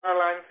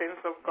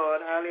presence of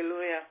God.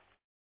 Hallelujah.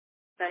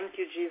 Thank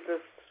you,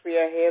 Jesus. We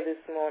are here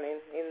this morning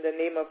in the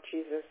name of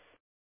Jesus.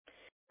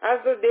 As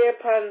the deer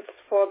pants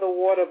for the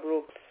water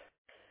brooks,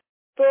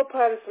 so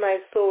pants my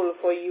soul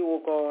for you,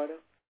 O God.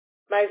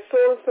 My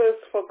soul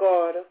thirsts for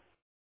God,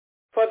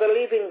 for the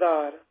living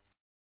God.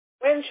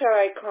 When shall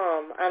I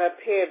come and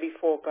appear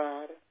before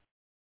God?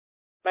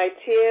 My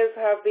tears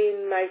have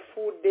been my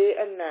food day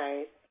and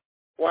night,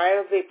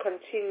 while they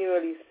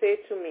continually say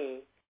to me,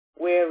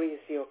 where is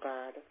your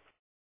God?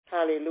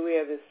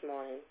 Hallelujah this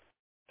morning.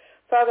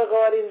 Father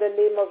God, in the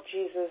name of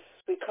Jesus,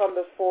 we come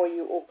before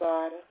you, O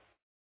God.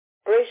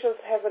 Gracious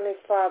Heavenly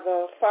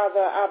Father,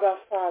 Father, Abba,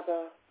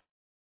 Father,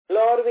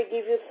 Lord, we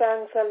give you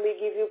thanks and we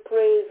give you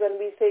praise and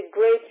we say,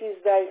 great is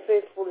thy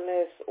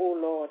faithfulness, O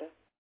Lord.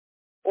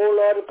 O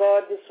Lord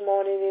God, this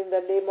morning in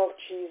the name of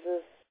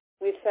Jesus,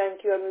 we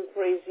thank you and we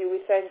praise you.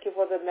 We thank you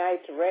for the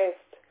night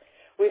rest.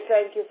 We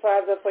thank you,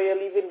 Father, for your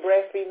living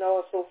breath in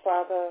us, O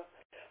Father,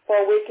 for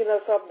waking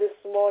us up this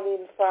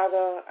morning,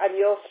 Father, and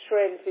your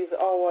strength is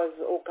ours,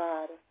 O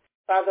God.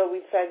 Father,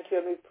 we thank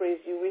you and we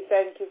praise you. We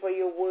thank you for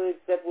your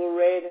words that were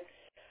read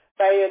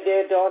by your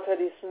dear daughter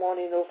this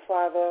morning, O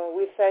Father.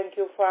 We thank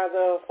you,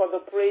 Father, for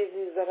the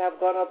praises that have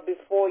gone up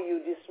before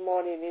you this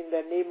morning in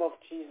the name of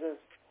Jesus.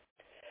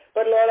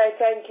 But Lord, I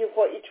thank you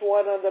for each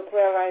one on the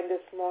prayer line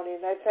this morning.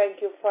 I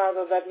thank you,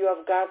 Father, that you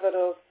have gathered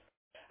us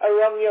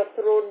around your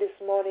throne this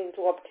morning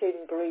to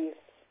obtain grace.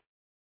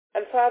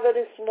 And Father,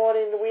 this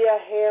morning we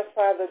are here,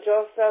 Father,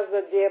 just as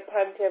the deer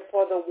panted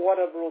for the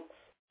water brooks.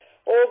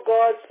 Oh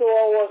God, so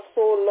our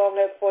soul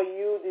longeth for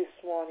you this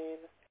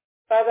morning.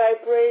 Father, I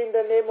pray in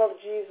the name of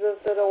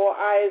Jesus that our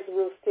eyes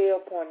will stay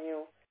upon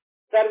you,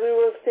 that we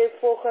will stay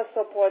focused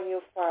upon you,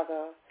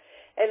 Father.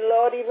 And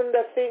Lord, even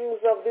the things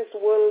of this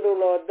world, O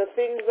Lord, the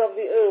things of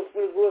the earth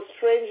will grow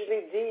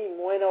strangely dim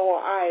when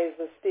our eyes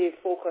stay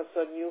focused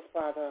on you,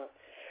 Father.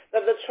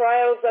 That the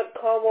trials that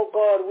come, O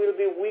God, will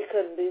be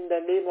weakened in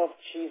the name of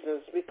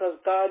Jesus, because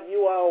God,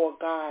 you are our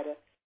God.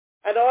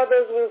 And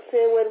others will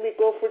say when we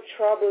go through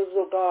troubles,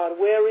 O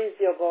God, where is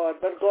your God?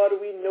 But God,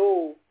 we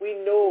know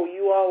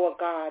you are our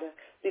God,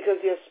 because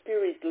your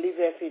Spirit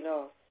liveth in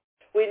us.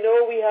 We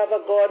know we have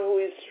a God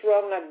who is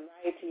strong and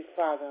mighty,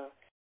 Father.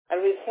 And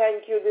we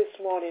thank you this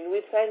morning.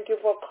 We thank you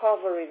for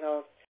covering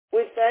us.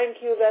 We thank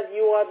you that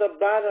you are the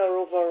banner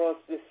over us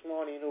this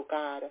morning, O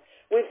God.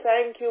 We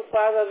thank you,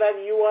 Father,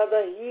 that you are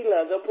the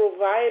healer, the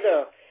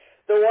provider,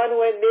 the one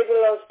who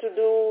enables us to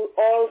do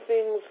all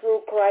things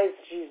through Christ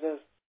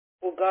Jesus.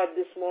 Oh God,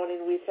 this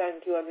morning we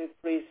thank you and we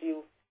praise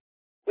you.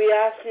 We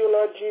ask you,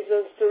 Lord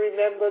Jesus, to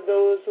remember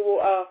those who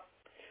are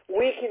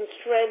weak in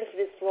strength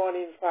this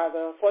morning,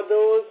 Father, for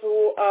those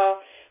who are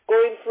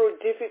going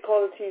through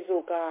difficulties,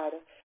 oh God,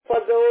 for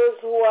those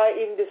who are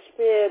in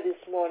despair this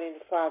morning,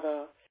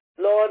 Father.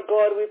 Lord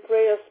God, we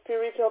pray a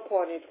spirit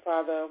upon it,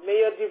 Father.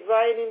 May your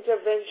divine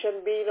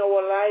intervention be in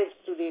our lives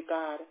today,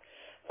 God.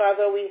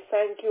 Father, we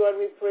thank you and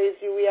we praise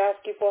you. We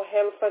ask you for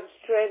health and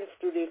strength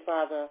today,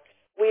 Father.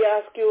 We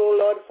ask you, O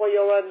Lord, for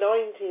your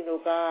anointing,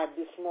 O God,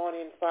 this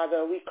morning,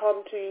 Father. We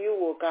come to you,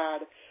 O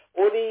God.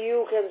 Only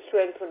you can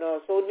strengthen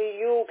us. Only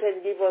you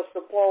can give us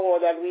the power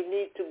that we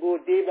need to go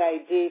day by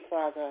day,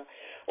 Father.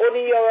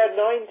 Only your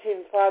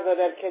anointing, Father,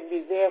 that can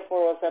be there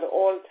for us at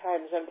all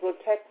times and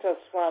protect us,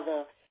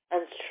 Father,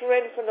 and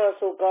strengthen us,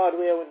 O God,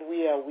 when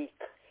we are weak.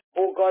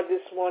 O God,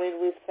 this morning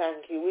we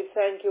thank you. We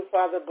thank you,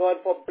 Father God,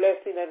 for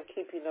blessing and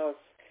keeping us.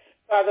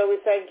 Father, we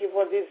thank you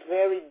for this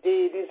very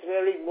day, this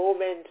very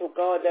moment, oh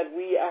God, that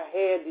we are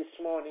here this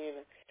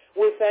morning.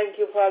 We thank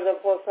you, Father,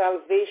 for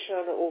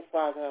salvation, oh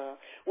Father.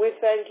 We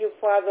thank you,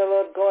 Father,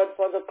 Lord God,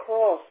 for the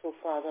cross, oh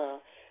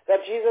Father,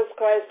 that Jesus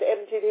Christ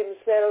emptied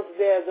himself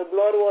there. The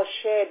blood was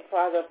shed,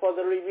 Father, for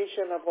the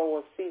remission of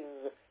our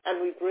sins. And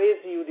we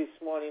praise you this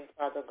morning,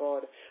 Father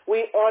God.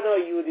 We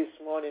honor you this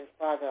morning,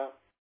 Father.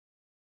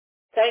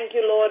 Thank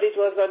you, Lord. It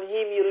was on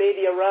him you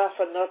laid your wrath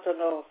and not on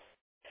us.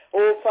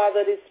 Oh,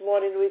 Father, this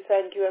morning we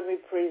thank you and we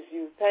praise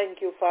you.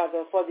 Thank you,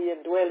 Father, for the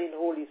indwelling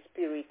Holy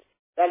Spirit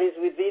that is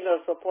within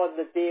us upon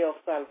the day of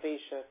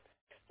salvation.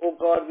 Oh,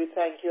 God, we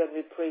thank you and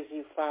we praise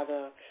you,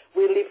 Father.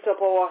 We lift up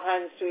our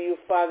hands to you,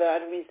 Father,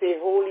 and we say,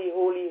 holy,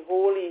 holy,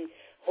 holy,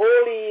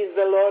 holy is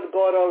the Lord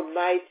God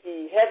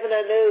Almighty. Heaven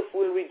and earth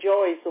will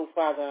rejoice, oh,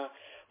 Father.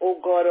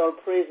 Oh, God, all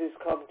praises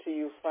come to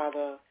you,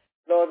 Father.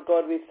 Lord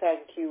God, we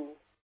thank you.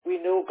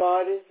 We know,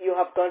 God, you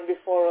have gone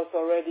before us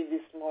already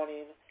this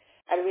morning.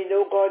 And we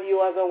know, God, you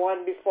are the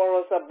one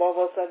before us, above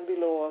us, and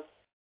below us.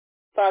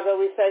 Father,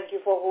 we thank you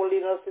for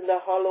holding us in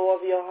the hollow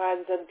of your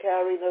hands and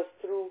carrying us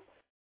through.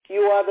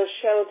 You are the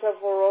shelter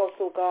for us,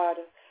 O God,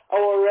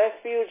 our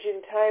refuge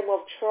in time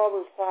of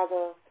trouble,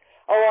 Father,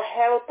 our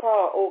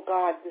helper, O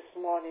God, this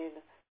morning.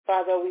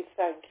 Father, we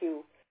thank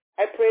you.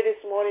 I pray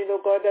this morning,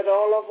 O God, that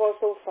all of us,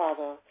 O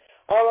Father,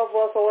 all of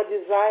us, our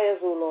desires,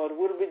 O Lord,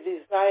 will be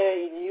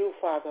desire in you,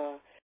 Father.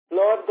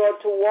 Lord God,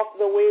 to walk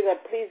the way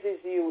that pleases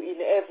you in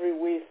every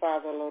way,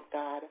 Father, Lord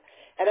God.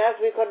 And as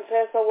we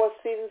confess our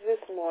sins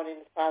this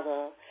morning,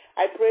 Father,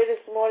 I pray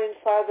this morning,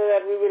 Father,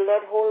 that we will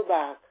not hold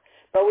back,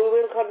 but we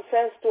will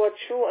confess to a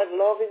true and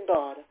loving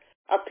God,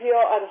 a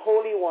pure and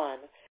holy one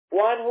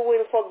who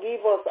will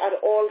forgive us at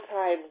all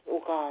times,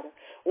 O God,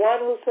 one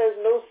who says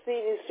no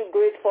sin is too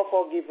great for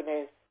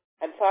forgiveness.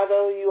 And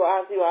Father, you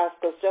ask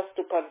us just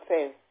to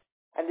confess.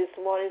 And this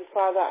morning,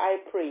 Father, I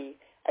pray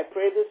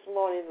this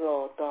morning,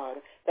 Lord God,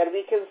 that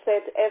we can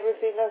set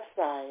everything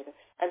aside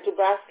and to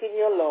bask in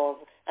your love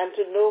and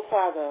to know,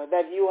 Father,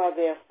 that you are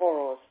there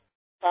for us.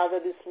 Father,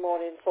 this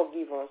morning,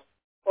 forgive us.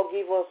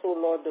 Forgive us, O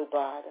Lord, O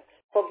God.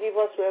 Forgive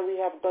us where we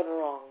have gone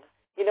wrong,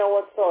 in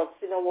our thoughts,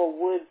 in our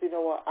words, in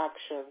our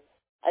actions.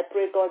 I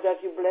pray, God,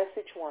 that you bless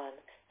each one.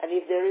 And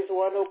if there is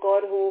one, O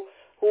God, who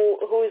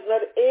is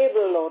not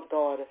able, Lord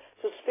God,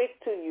 to speak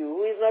to you,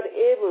 who is not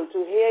able to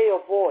hear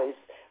your voice,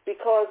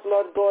 because,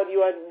 Lord God,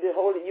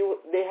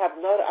 they have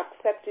not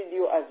accepted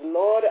you as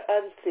Lord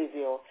and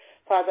Savior.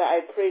 Father,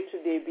 I pray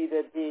today be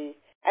the day.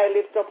 I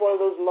lift up all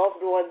those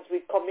loved ones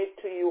we commit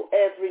to you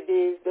every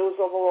day, those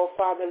of our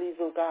families,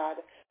 oh God,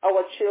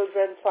 our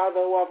children,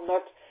 Father, who have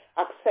not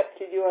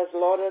accepted you as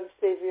Lord and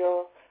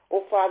Savior.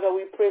 Oh, Father,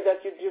 we pray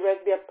that you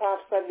direct their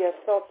paths and their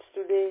thoughts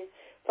today.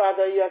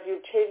 Father, you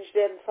changed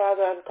them,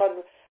 Father,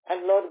 and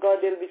Lord God,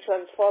 they'll be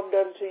transformed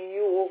unto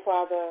you, oh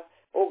Father.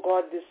 Oh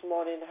God, this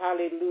morning,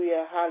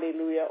 hallelujah,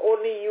 hallelujah.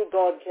 Only you,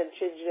 God, can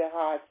change their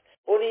hearts.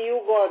 Only you,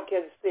 God,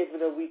 can save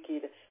the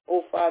wicked.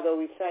 Oh Father,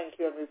 we thank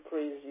you and we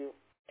praise you.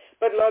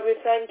 But Lord, we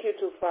thank you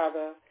too,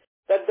 Father,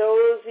 that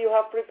those you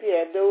have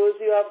prepared, those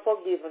you have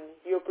forgiven,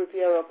 you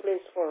prepare a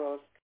place for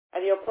us.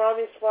 And your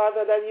promise,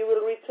 Father, that you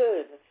will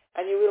return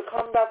and you will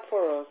come back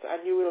for us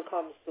and you will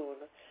come soon.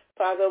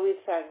 Father, we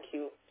thank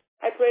you.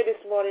 I pray this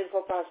morning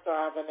for Pastor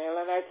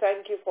Avanel, and I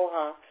thank you for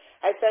her.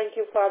 I thank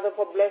you, Father,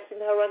 for blessing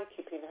her and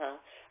keeping her.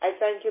 I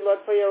thank you,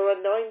 Lord, for your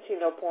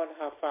anointing upon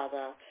her,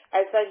 Father.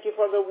 I thank you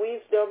for the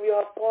wisdom you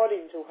have poured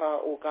into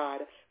her, O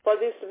God, for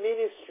this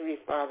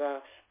ministry, Father.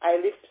 I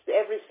lift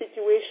every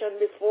situation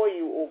before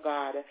you, O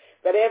God,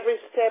 that every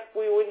step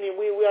we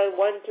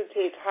want to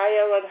take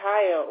higher and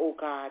higher, O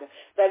God,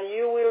 that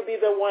you will be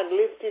the one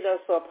lifting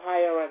us up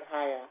higher and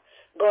higher.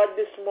 God,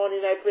 this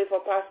morning I pray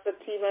for Pastor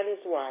Tim and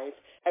his wife.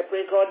 I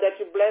pray, God, that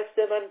you bless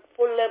them and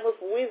fill them with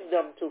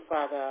wisdom too,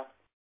 Father.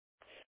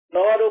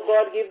 Lord, oh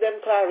God, give them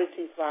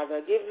clarity,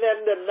 Father. Give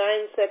them the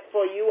mindset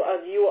for you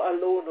and you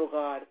alone, oh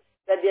God,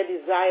 that their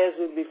desires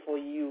will be for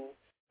you.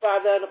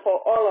 Father, and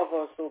for all of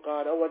us, oh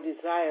God, our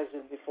desires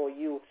will be for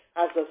you.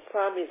 As the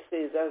psalmist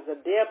says, as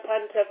the deer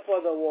panteth for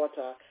the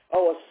water,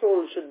 our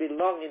soul should be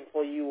longing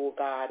for you, oh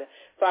God.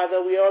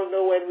 Father, we all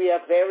know when we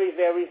are very,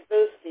 very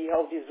thirsty,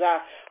 how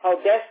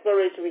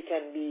desperate we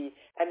can be.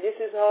 And this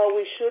is how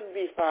we should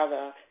be,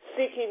 Father,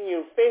 seeking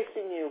you,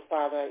 facing you,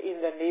 Father, in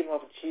the name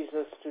of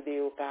Jesus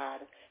today, oh God.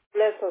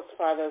 Bless us,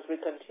 Father, as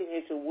we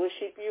continue to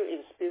worship you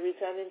in spirit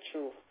and in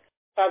truth.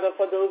 Father,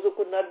 for those who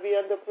could not be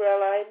on the prayer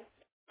line,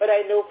 but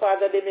I know,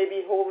 Father, they may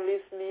be home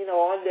listening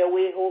or on their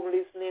way home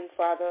listening,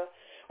 Father.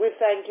 We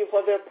thank you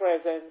for their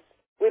presence.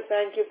 We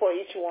thank you for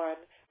each one.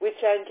 We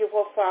thank you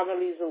for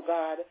families, oh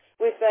God.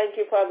 We thank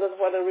you, Father,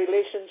 for the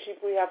relationship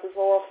we have with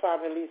our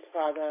families,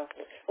 Father.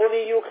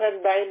 Only you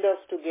can bind us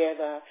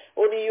together.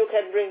 Only you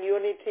can bring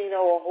unity in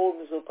our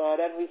homes, oh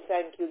God, and we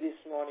thank you this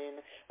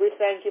morning. We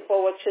thank you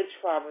for our church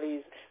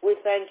families.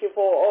 We thank you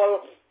for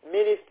all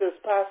ministers,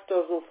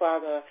 pastors, oh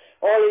Father,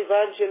 all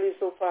evangelists,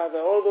 oh Father,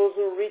 all those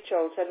who reach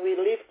out, and we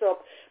lift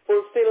up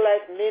Fulfill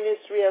Life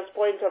Ministry as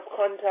point of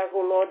contact,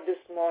 oh Lord, this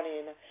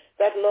morning.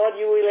 That, Lord,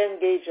 you will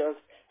engage us.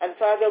 And,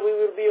 Father, we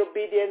will be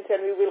obedient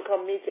and we will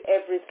commit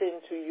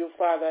everything to you,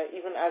 Father,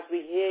 even as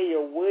we hear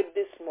your word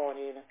this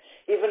morning,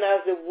 even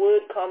as the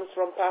word comes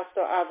from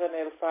Pastor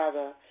Avanel,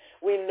 Father.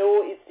 We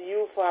know it's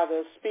you,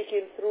 Father,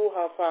 speaking through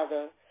her,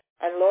 Father.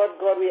 And, Lord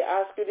God, we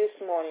ask you this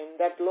morning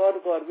that, Lord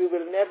God, we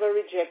will never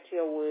reject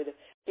your word.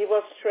 Give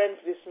us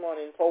strength this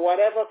morning for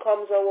whatever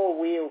comes our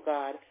way, O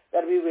God,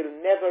 that we will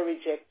never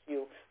reject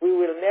you. We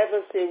will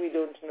never say we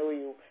don't know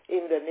you.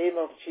 In the name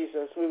of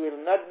Jesus, we will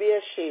not be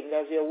ashamed.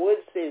 As your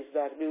word says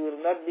that, we will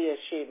not be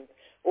ashamed.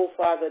 Oh,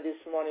 Father, this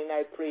morning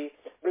I pray,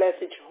 bless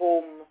each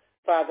home,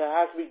 Father,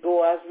 as we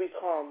go, as we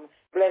come.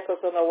 Bless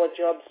us on our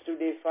jobs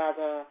today,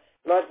 Father.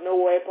 Lord, no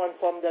weapon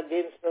formed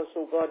against us,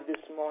 oh God,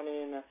 this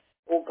morning.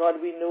 Oh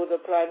God, we know the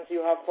plans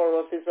you have for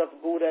us is of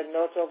good and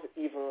not of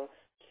evil.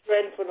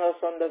 Strengthen us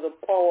under the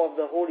power of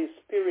the Holy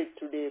Spirit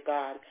today,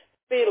 God.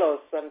 Fill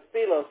us and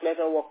fill us. Let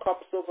our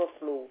cups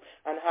overflow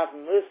and have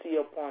mercy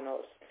upon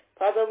us.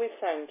 Father, we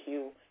thank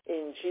you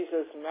in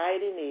Jesus'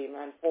 mighty name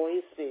and for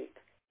his sake.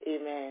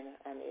 Amen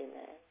and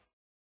amen.